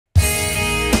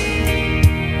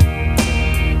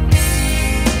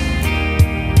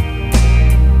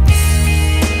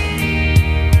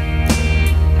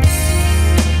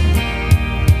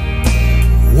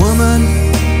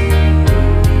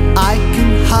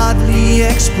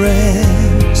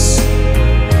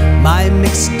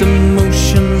mixed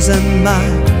emotions and my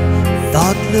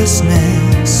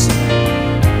thoughtlessness.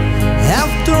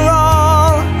 After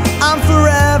all, I'm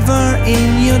forever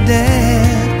in your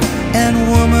debt. And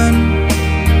woman,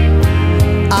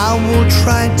 I will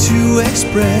try to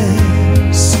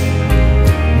express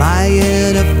my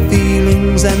inner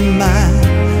feelings and my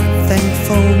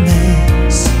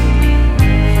thankfulness,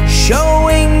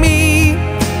 showing me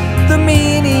the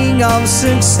meaning of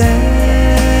success.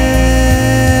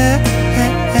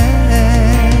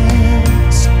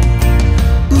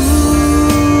 Ooh,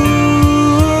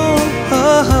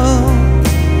 oh,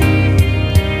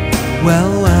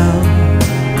 well, well,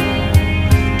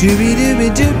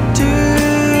 dooby-dooby-doo-doo.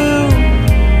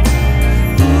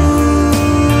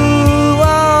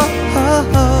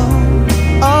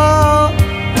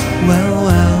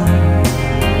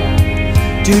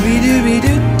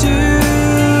 Dooby-dooby-doo-doo.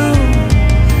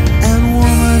 And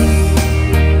woman,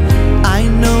 I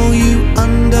know you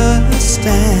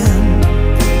understand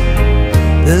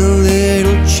the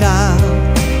little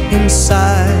child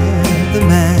inside the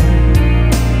man.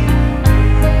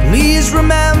 Please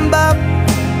remember,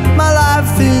 my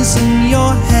life is in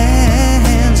your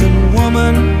hands. And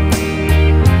woman,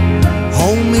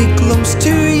 hold me close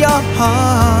to your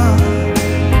heart.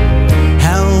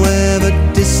 However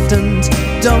distant,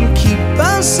 don't keep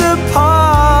us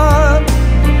apart.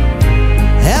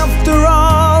 After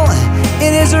all,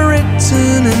 it is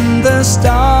written in the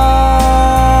stars.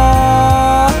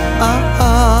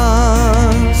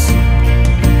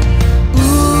 Ooh,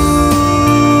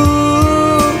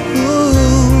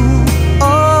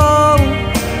 oh,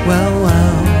 well,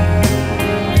 well,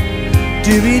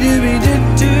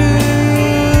 dooby-dooby-doo-doo.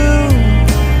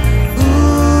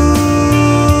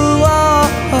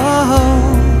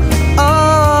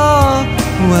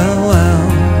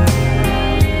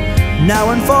 Now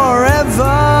and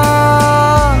forever.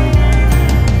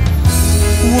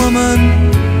 Woman,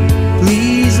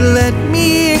 please let me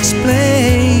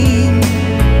explain.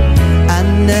 I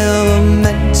never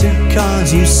meant to cause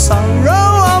you sorrow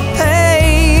or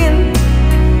pain.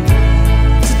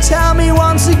 So tell me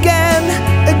once again,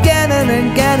 again and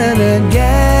again and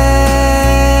again,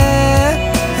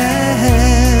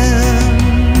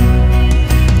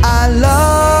 I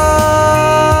love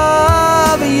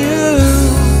you.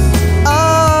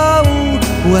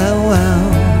 Well, well,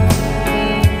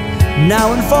 now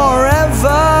and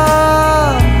forever,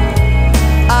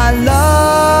 I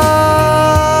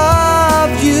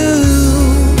love you.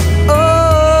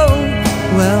 Oh,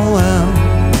 well, well,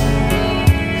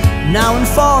 now and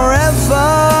forever,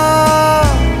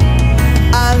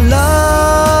 I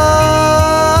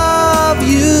love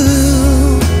you.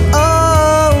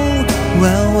 Oh,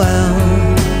 well, well,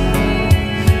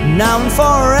 now and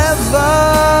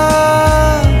forever.